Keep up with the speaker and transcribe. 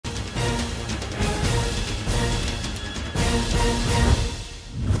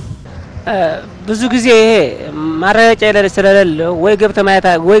ብዙ ጊዜ ማረጋጫ ስለሌለው ወይ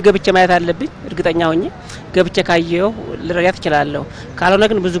ገብቼ ማየት አለብኝ እርግጠኛ ሆኜ ገብቼ ካየው ልረዳት እችላለሁ ካልሆነ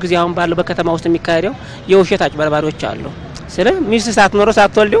ግን ብዙ ጊዜ አሁን ባለው በከተማ ውስጥ የሚካሄደው የውሸት አጭበርባሪዎች አሉ ስለ ሚስት ሳትኖር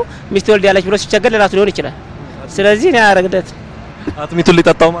ሳትወልደው ሚስት ወልድ ያለች ብሎ ሲቸገር ለራሱ ሊሆን ይችላል ስለዚህ ነው ያረግደት አጥሚቱን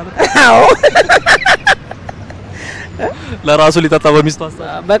ሊጠጣው ማለት አዎ ለራሱ ሊጠጣው በሚስቱ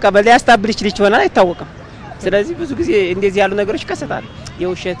በቃ በሊያስታብልች ልጅ ሆነ አይታወቅም ስለዚህ ብዙ ጊዜ እንደዚህ ያሉ ነገሮች ከሰታል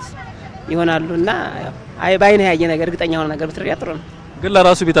የውሸት ይሆናሉና አይ ባይነ ያየ ነገር እርግጠኛ ሆነ ነገር ብትረዳ ጥሩ ነው ግን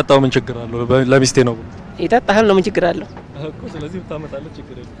ለራሱ ቢጠጣው ምን ችግር አለው ለሚስቴ ነው ይጠጣል ነው ምን ችግር አለው እኮ ስለዚህ ብታመጣለች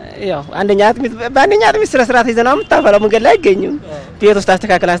ችግር የለም ያው አንደኛ አጥሚት ስለ ስርዓት ይዘናው የምታፈላው መንገድ ላይ አይገኝም ቤት ውስጥ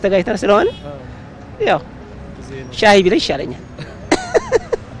አስተካክላ አስተጋይተን ስለሆነ ያው ሻይ ቢለ ይሻለኛል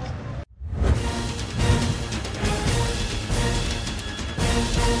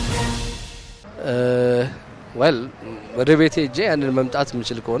well ወደ ቤቴ እጄ ያንን መምጣት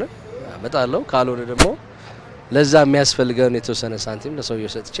የምችል ከሆነ አመጣለሁ ካልሆነ ደግሞ ለዛ የሚያስፈልገውን የተወሰነ ሳንቲም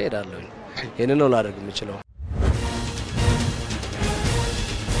ለሰውየው ሰጥቼ ሄዳለሁ ይሄንን ነው ላደርግ የምችለው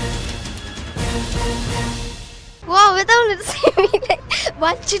ዋው በጣም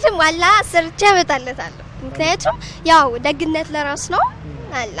ባልችልም አላ ሰርቼ አመጣለታለሁ ምክንያቱም ያው ደግነት ለራስ ነው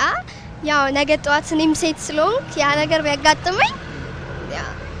አላ ያው ነገ ጧት እኔም ሴት ስለሆንኩ ያ ነገር ቢያጋጥመኝ ያ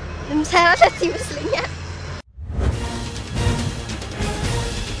ምሰራለት ይመስለኛል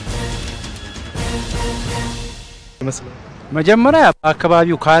መጀመሪያ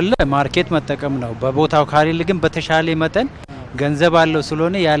አካባቢው ካለ ማርኬት መጠቀም ነው በቦታው ካለ ግን በተሻለ መጠን ገንዘብ አለው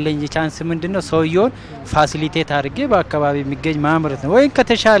ስለሆነ ያለኝ ቻንስ ምንድነው ሰውየውን ፋሲሊቴት አድርጌ በአካባቢ የሚገኝ ማምረት ነው ወይ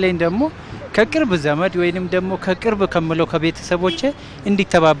ከተሻለኝ ደግሞ ከቅርብ ዘመድ ወይንም ደግሞ ከቅርብ ከመለው ከቤተሰቦቼ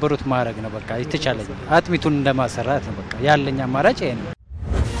እንዲተባበሩት ማድረግ ነው በቃ የተቻለኝ አጥሚቱን እንደማሰራት ነው በቃ ያለኝ አማራጭ ይሄ ነው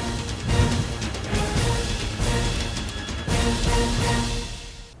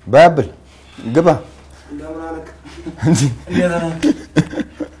ባብል ግባ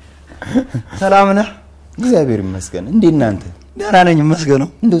ሰላም ነህ እግዚአብሔር ይመስገን እንዴት ናንተ ደህና ነኝ መስገነው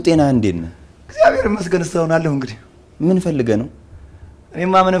እንደው ጤና እንዴት ነው እግዚአብሔር ይመስገን እስታውናለሁ እንግዲህ ምን ፈልገ ነው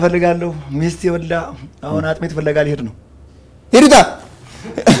እኔማ ምን ፈልጋለሁ ሚስት ይወልዳ አሁን አጥሚት ፈልጋ ሊሄድ ነው ሄዱታ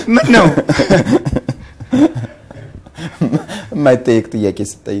ምን ነው ማይጠይቅ ጥያቄ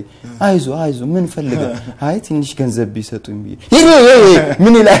ስጠይቅ አይዞ ምን ፈልገ አይ ትንሽ ገንዘብ ቢሰጡኝ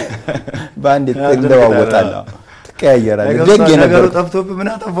ምን ይላል ባንዴ ተንደዋወጣላ ተቀያየራለ ደግ የነበረ ጠፍቶብ ምን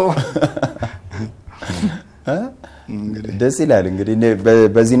አጠፋው እንግዲህ ደስ ይላል እንግዲህ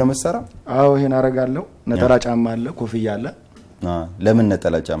በዚህ ነው መሰራው አዎ ይሄን አረጋለሁ ነጠላ ጫማ አለ ኮፍያ አለ ለምን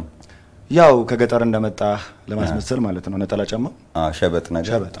ነጠላ ጫማ ያው ከገጠር እንደመጣ ለማስመሰል ማለት ነው ነጠላ ጫማ ሸበጥ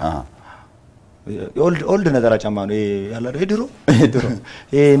ነገር ሸበጥ ኦልድ ነጠላ ጫማ ነው ያለ ድሮ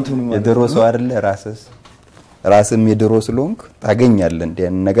ይሄ እንትኑ የድሮ ሰው አይደለ ራስም የድሮ ስለሆንክ ታገኛለህ እንደ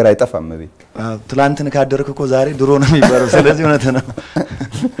ነገር አይጠፋም ቤት ትላንትን ካደረክ እኮ ዛሬ ድሮ ነው የሚባለው ስለዚህ እውነት ነው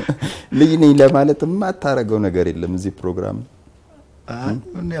ልጅ ነኝ ለማለት ማታረገው ነገር የለም እዚህ ፕሮግራም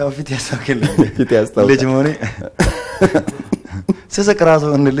ያው ፊት ያስታውቃል ልጅ ሆነ ስስቅራሱ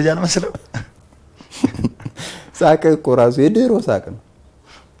እንደ ልጅ አልመስለው ሳቀ እኮ ራሱ የድሮ ሳቅ ነው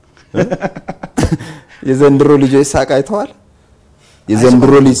የዘንድሮ ልጆች ሳቅ አይተዋል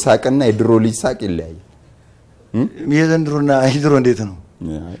የዘንድሮ ልጅ ሳቅና የድሮ ልጅ ሳቅ ይለያያል የዘንድሮና የድሮ እንዴት ነው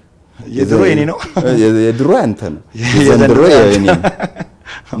የድሮ የኔ ነው የድሮ አንተ ነው የዘንድሮ የኔ ነው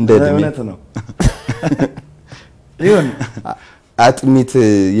እንደት ነው ይሁን አጥሚት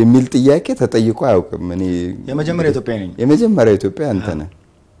የሚል ጥያቄ ተጠይቆ አያውቅም እኔ የመጀመሪያ ኢትዮጵያ አንተ ነህ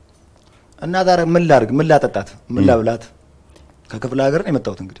እና ዳር ምን ላርግ ምን ላጠጣት ምን ላብላት ከክፍለ ሀገር ነው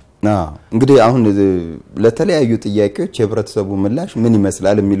የመጣሁት እንግዲህ አሁን ለተለያዩ ጥያቄዎች የህብረተሰቡ ምላሽ ምን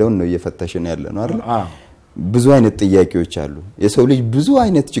ይመስላል የሚለውን ነው እየፈተሽን ያለ ነው አይደል ብዙ አይነት ጥያቄዎች አሉ የሰው ልጅ ብዙ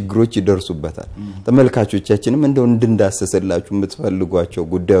አይነት ችግሮች ይደርሱበታል ተመልካቾቻችንም እንደው እንድንዳሰሰላችሁ የምትፈልጓቸው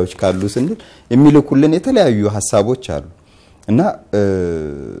ጉዳዮች ካሉ ስንል የሚልኩልን የተለያዩ ሐሳቦች አሉ እና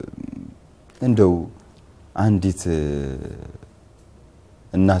እንደው አንዲት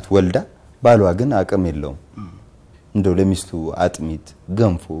እናት ወልዳ ባሏ ግን አቅም የለውም እንደው ለሚስቱ አጥሚት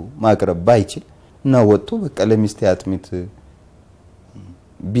ገንፎ ማቅረብ ባይችል እና ወጥቶ በቃ ለሚስቱ አጥሚት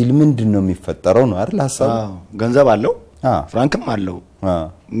ቢል ምንድነው የሚፈጠረው ነው አይደል ሐሳቡ ገንዘብ አለው ፍራንክም አለው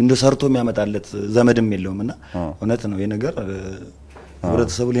እንደ ሰርቶ የሚያመጣለት ዘመድም የለውምና እውነት ነው ይሄ ነገር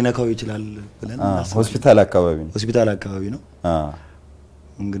ህብረተሰቡ ሊነካው ይችላል ብለን ሆስፒታል አካባቢ ነው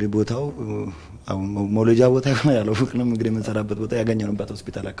እንግዲህ ቦታው ሞሎጃ ቦታ ያለው ፍቅንም እንግዲህ መንሰራበት ቦታ ያገኘንበት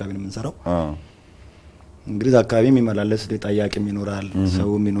ሆስፒታል አካባቢ ነው መንሰራው እንግዲህ አካባቢ የሚመላለስ ጠያቂም ይኖራል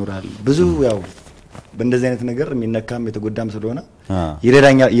ሰውም ይኖራል ብዙ ያው በእንደዚህ አይነት ነገር የሚነካም የተጎዳም ስለሆነ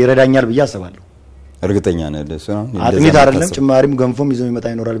ይረዳኛል ብዬ አስባለሁ እርግጠኛ ነህ ለሱ ነው አጥሚት አይደለም ጭማሪም ገንፎም ይዘው ይመጣ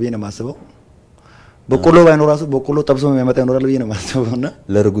ይኖራል ብዬ ነው ማስበው በቆሎ ባይኖር ራሱ በቆሎ ጠብሶ የሚመጣ ይኖራል ብዬ ነው ማስበውና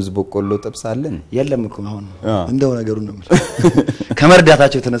ለርጉዝ በቆሎ ጠብሳለን የለም እኮ አሁን እንደው ነገሩ ነው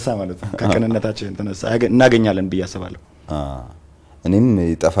ከመርዳታቸው የተነሳ ማለት ነው ከቀነነታቸው የተነሳ እናገኛለን ብዬ አስባለሁ እኔም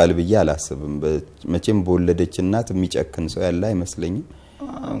ይጠፋል ብዬ አላስብም መቼም በወለደች እናት የሚጨክን ሰው ያለ አይመስለኝም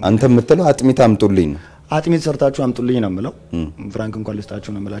አንተ የምትለው አጥሚት አምጡልኝ ነው አጥሚት ሰርታችሁ አምጡልኝ ነው የምለው ፍራንክ እንኳን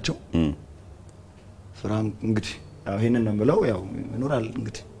ልስጣችሁ ነው የምላቸው ፍራንክ እንግዲህ ያው ይሄንን ነው የምለው ያው ይኖራል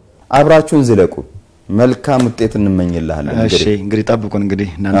እንግዲህ አብራችሁን ዝለቁ መልካም ውጤት እንመኝልሃለን እሺ እንግዲህ ጠብቁን እንግዲህ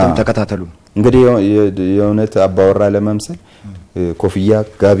እናንተም ተከታተሉ እንግዲህ የእውነት አባወራ ለመምሰል ኮፍያ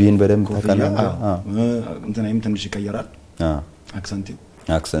ጋቢን በደንብ ተከናንተ እንትናይም ትንሽ ይቀየራል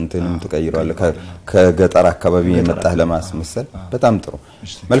አክሰንትንም ተቀይሯል ከገጠር አካባቢ የመጣህ ለማስመሰል በጣም ጥሩ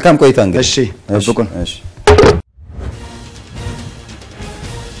መልካም ቆይታ እንግዲህ እሺ ጠብቁን እሺ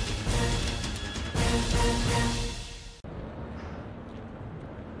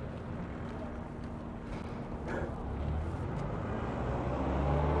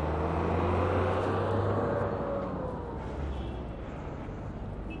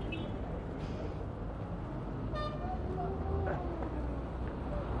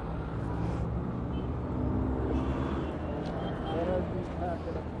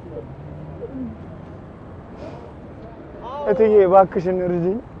እትዬ ባክሽን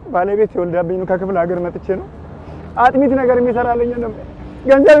እርጂኝ ባለቤት ይወልዳብኝ ነው ከክፍለ ሀገር መጥቼ ነው አጥሚት ነገር የሚሰራልኝ ነው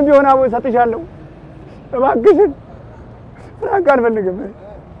ገንዘብ ቢሆን አቦ ሰጥሻለሁ ባክሽን ፍራንክ አልፈልግም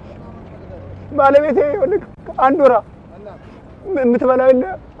ባለቤቴ ይወልክ አንድ ወራ የምትበላው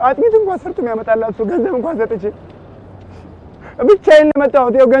አጥሚት እንኳን ሰርቶ የሚያመጣላት ሰው ገንዘብ እንኳን ሰጥቼ ብቻዬን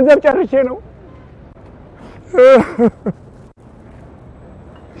ለመጣሁት ይኸው ገንዘብ ጨርሼ ነው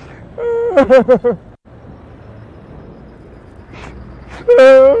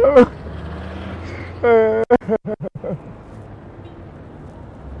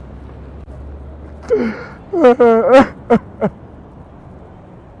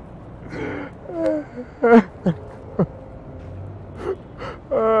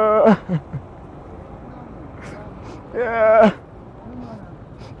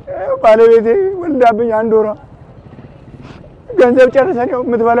ባለቤቴ ወልዳብኝ አንድ ወራ ገንዘብ ጨርሰን ነው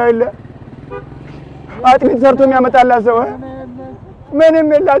የምትበላው የለ አጥሚት ሰርቶ የሚያመጣላት ሰው ምንም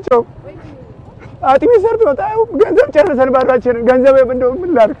የላቸው አጥሚት ሰርቶ ታው ገንዘብ ጨርሰን ባዷችን ገንዘብ እንደው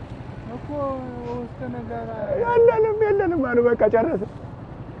ምን ላድርግ እኮ ወስተ ነገር ያለንም አሉ በቃ ጨረሰ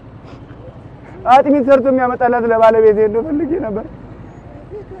አጥሚት ሰርቶ የሚያመጣላት ለባለቤቴ እንደው ፈልጌ ነበር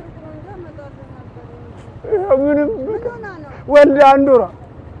ምንም ወልዳ አንድ ወራ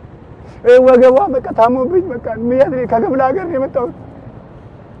ወገቧ በቃ ታሞብኝ በቃ ምያት ከክፍለ ሀገር የመጣሁት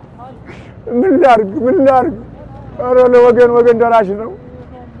ምን ላድርግ ኧረ ለወገን ደራሽ ነው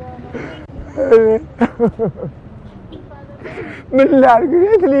ምን ላድርግ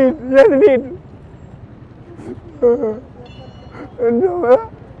የት ልሂድ እንደው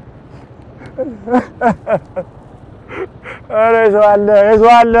ኧረ ሰው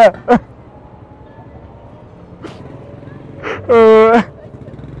አለ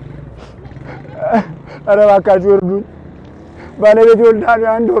ኧረ እባካችሁ እርዱኝ ባለቤት ይወልዳል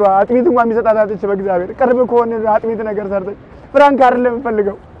አንድ ወራ አጥሚት እንኳን የሚሰጣት አጥቼ በእግዚአብሔር ቅርብ ከሆነ አጥሚት ነገር ሰርተኝ ፍራንክ አይደለም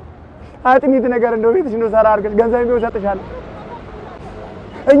የምፈልገው አጥሚት ነገር እንደው ቤትሽ ነው ሰራ አድርገሽ ገንዘብ ቢሆን ሰጥሻለሁ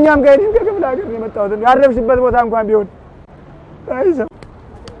እኛም ጋር እኔም ከክፍለ ሀገር ነው የመጣሁት ያረፍሽበት ቦታ እንኳን ቢሆን አይሰው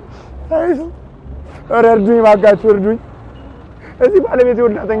ኧረ እርዱኝ እባካችሁ እርዱኝ እዚህ ባለቤት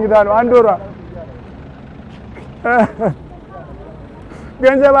ይወልዳ ተኝታ ነው አንድ ወራ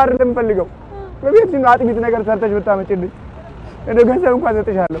ገንዘብ አይደለም የምፈልገው በቤት ነው አጥሚት ነገር ሰርተሽ ብታመጪልኝ እንደው ገንዘብ እንኳን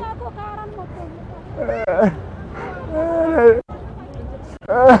ሰጥሻለሁ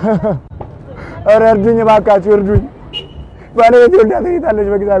ኧረ እርዱኝ እባካችሁ እርዱኝ ባለቤት ይወልዳ ተኝታለች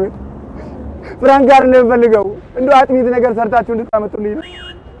በእግዚአብሔር ፍራንክ አይደለም የምፈልገው እንደው አጥሚት ነገር ሰርታችሁ እንድታመጡልኝ ነው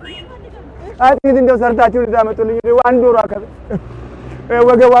አጥሚት እንደው ሰርታችሁ እንድታመጡልኝ አንድ ወራ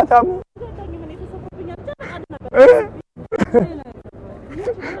ወገቧ ታሞ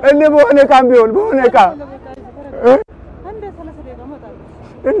እንደ በሆነ ዕቃም ቢሆን በሆነ ዕቃ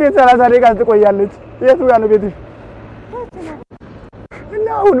እንዴት 30 ደቂቃ ትቆያለች የቱ ጋር ነው ቤትሽ እና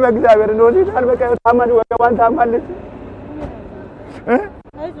አሁን በእግዚአብሔር ነው ሆስፒታል በቃ ታማኝ ወገቧን ታማለች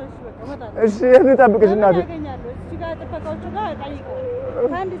እሺ የት ልጠብቅሽ እናቴ እዚህ ጋር ተፈቀውቹ ጋር ጠይቀው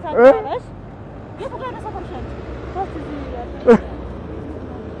አንድ ሳታላሽ የቱ ጋር ተሰፈርሻል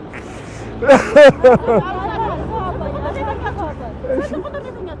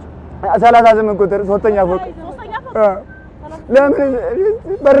ሰላሳ ስምንት ቁጥር ሶስተኛ ፎቅ ለምን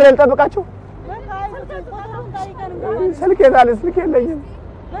በር ልጠብቃችሁ ስልክ የለኝም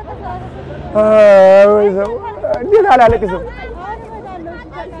ወይ ሰው እንዴት አላለቅስም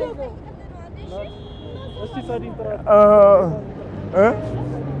እስቲ ፈዲን ጥራ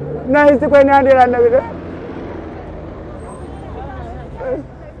ናይ እስቲ ቆይ ናይ አንዴ ላናግርህ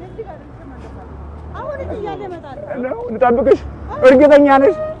አሁን እያለ መጣለሁ ነው እንጠብቅሽ እርግጠኛ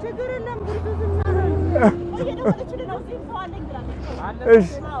ነሽ ችግር የለም እሺ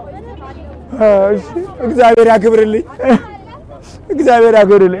እሺ እግዚአብሔር ያክብርልኝ እግዚአብሔር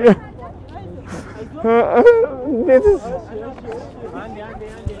ያክብርልኝ እንዴትስ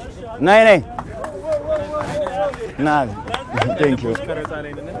ናይ ናይ ናይ Thank you.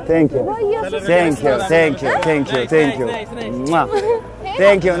 Thank you. Thank you. Thank you. Thank you. Thank you.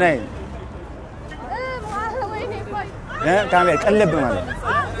 Thank you. Nay. ካሜራ ቀለብ ማለት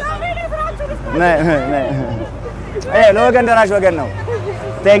ናይ ናይ ለወገን ደራሽ ወገን ነው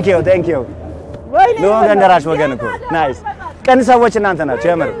Thank you. Thank you. ለወገን ደራሽ ወገን እኮ ናይስ ቀን ሰዎች እናንተ ናችሁ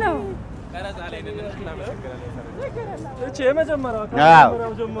የምር እቺ የመጀመሪያው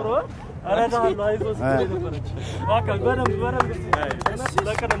ካሜራው ጀምሮ አረዳለሁ አይዞህ ስለነበረች ዋካ በደንብ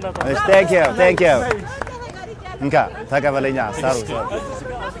ለቀንናታ እሺ Thank you. Thank you. እንካ ተቀበለኛ ሳሩ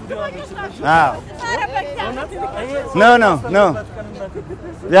አዎ No.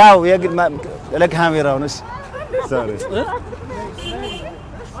 ያው የግድ ለካሜራው ነው ሶሪ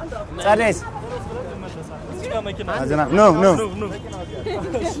ጻዴስ No.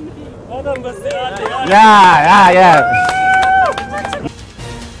 ያ